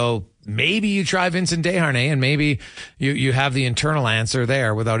one. So maybe you try Vincent Desharnais and maybe you have the internal answer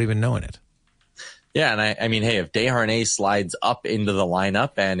there without even knowing it. Yeah, and I mean, hey, if Desharnais slides up into the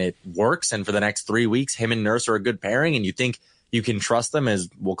lineup and it works, and for the next 3 weeks, him and Nurse are a good pairing, and you think you can trust them as,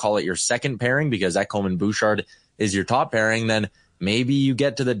 we'll call it your second pairing because Ekholm and Bouchard is your top pairing, then maybe you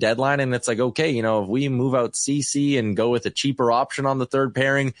get to the deadline and it's like, okay, if we move out CC and go with a cheaper option on the third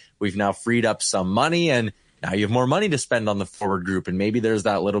pairing, we've now freed up some money and now you have more money to spend on the forward group. And maybe there's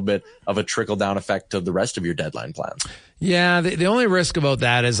that little bit of a trickle down effect to the rest of your deadline plans. Yeah. The only risk about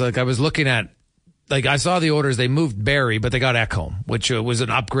that is, like, I was looking at like I saw the Oilers, they moved Barry, but they got Ekholm, which was an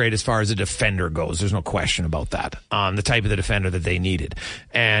upgrade as far as a defender goes. There's no question about that. The type of the defender that they needed.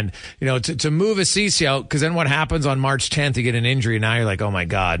 And, to move Assisi out, because then what happens on March 10th, you get an injury, and now you're like, oh my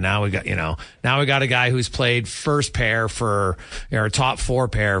God, now we got a guy who's played first pair for, or top 4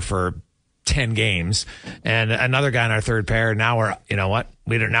 pair for 10 games, and another guy in our third pair. Now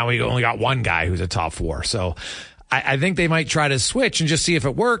we only got one guy who's a top 4. So I think they might try to switch and just see if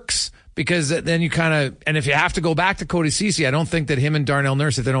it works. Because then you and if you have to go back to Cody Ceci, I don't think that him and Darnell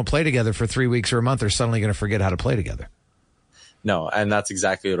Nurse, if they don't play together for 3 weeks or a month, are suddenly going to forget how to play together. No, and that's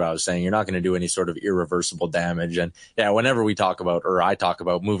exactly what I was saying. You're not going to do any sort of irreversible damage. And yeah, whenever we talk about, or I talk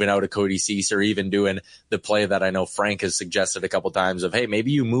about moving out of Cody Ceci, or even doing the play that I know Frank has suggested a couple times of, hey,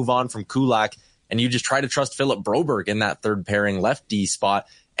 maybe you move on from Kulak and you just try to trust Philip Broberg in that third pairing left D spot.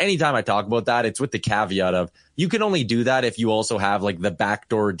 Anytime I talk about that, it's with the caveat of you can only do that if you also have like the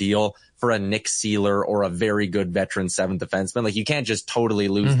backdoor deal for a Nick Seeler or a very good veteran 7th defenseman. Like you can't just totally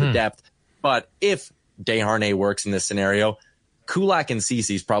lose the depth. But if Desharnais works in this scenario, Kulak and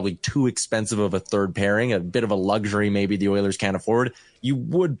Ceci is probably too expensive of a third pairing, a bit of a luxury maybe the Oilers can't afford. You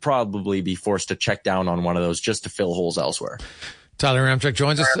would probably be forced to check down on one of those just to fill holes elsewhere. Tyler Ramchuk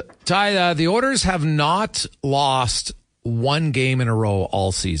joins us. Ty, the Oilers have not lost one game in a row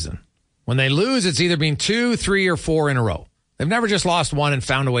all season. When they lose, it's either been 2, 3, or 4 in a row. They've never just lost one and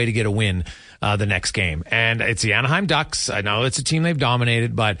found a way to get a win the next game. And it's the Anaheim Ducks. I know it's a team they've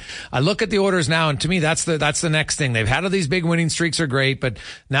dominated, but I look at the Oilers now, and to me, that's the next thing. They've had all these big winning streaks are great, but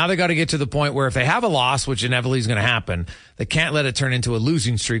now they got to get to the point where if they have a loss, which inevitably is going to happen, they can't let it turn into a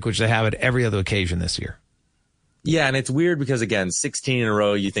losing streak, which they have at every other occasion this year. Yeah, and it's weird because, again, 16 in a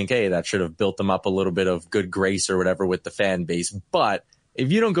row, you think, hey, that should have built them up a little bit of good grace or whatever with the fan base. But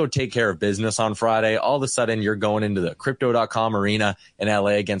if you don't go take care of business on Friday, all of a sudden you're going into the Crypto.com arena in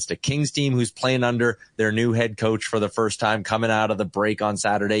LA against a Kings team who's playing under their new head coach for the first time coming out of the break on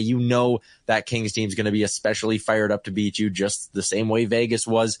Saturday. You know that Kings team's going to be especially fired up to beat you, just the same way Vegas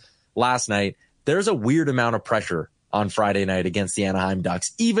was last night. There's a weird amount of pressure on Friday night against the Anaheim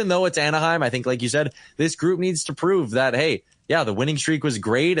Ducks. Even though it's Anaheim, I think, like you said, this group needs to prove that, hey, yeah, the winning streak was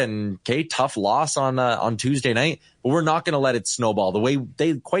great and, okay, tough loss on Tuesday night, but we're not going to let it snowball the way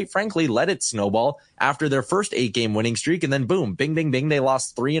they, quite frankly, let it snowball after their first 8-game winning streak. And then boom, bing, bing, bing, they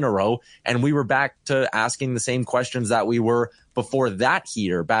lost 3 in a row. And we were back to asking the same questions that we were before that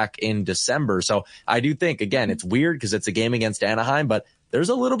heater back in December. So I do think, again, it's weird because it's a game against Anaheim, but there's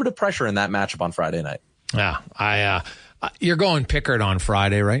a little bit of pressure in that matchup on Friday night. Yeah, you're going Pickard on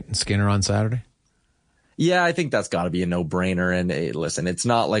Friday, right? And Skinner on Saturday? Yeah, I think that's got to be a no-brainer. And hey, listen, it's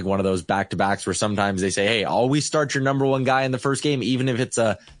not like one of those back-to-backs where sometimes they say, hey, always start your number one guy in the first game, even if it's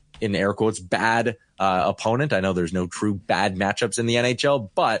a, in air quotes, bad opponent. I know there's no true bad matchups in the NHL,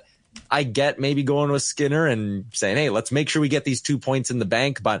 but I get maybe going with Skinner and saying, hey, let's make sure we get these 2 points in the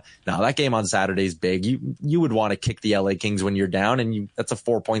bank. But no, that game on Saturday is big. You would want to kick the LA Kings when you're down, and that's a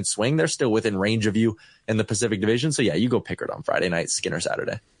 4-point swing. They're still within range of you in the Pacific Division. So yeah, you go Pickard on Friday night, Skinner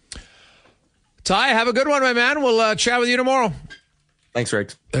Saturday. Ty, have a good one, my man. We'll chat with you tomorrow. Thanks,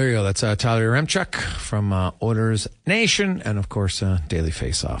 Rick. There you go. That's Tyler Remchuk from Oilers Nation and, of course,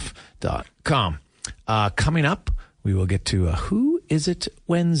 dailyfaceoff.com. Coming up, we will get to Who Is It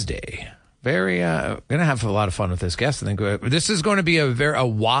Wednesday. Very going to have a lot of fun with this guest. I think this is going to be a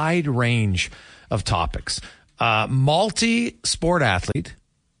wide range of topics. Multi-sport athlete,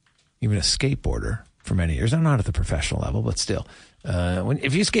 even a skateboarder for many years. I'm not at the professional level, but still.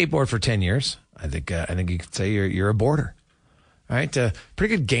 If you skateboard for 10 years, I think you could say you're a boarder, right?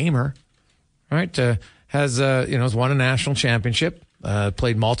 Pretty good gamer, right? Has won a national championship,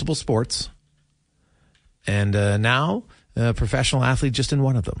 played multiple sports, and now a professional athlete just in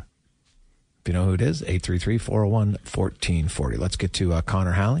one of them. If you know who it is, 833-401-1440. Let's get to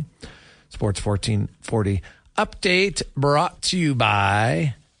Connor Halley. Sports 1440 update brought to you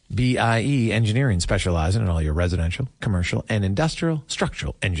by BIE Engineering, specializing in all your residential, commercial, and industrial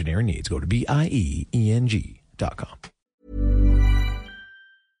structural engineering needs. Go to BIEENG.com.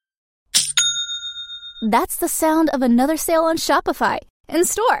 That's the sound of another sale on Shopify in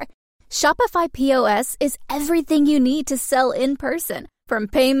store. Shopify POS is everything you need to sell in person. From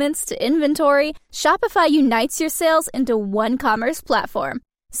payments to inventory, Shopify unites your sales into one commerce platform.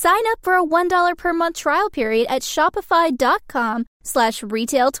 Sign up for a $1 per month trial period at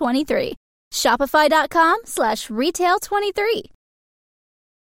shopify.com/retail23. Shopify.com/retail23.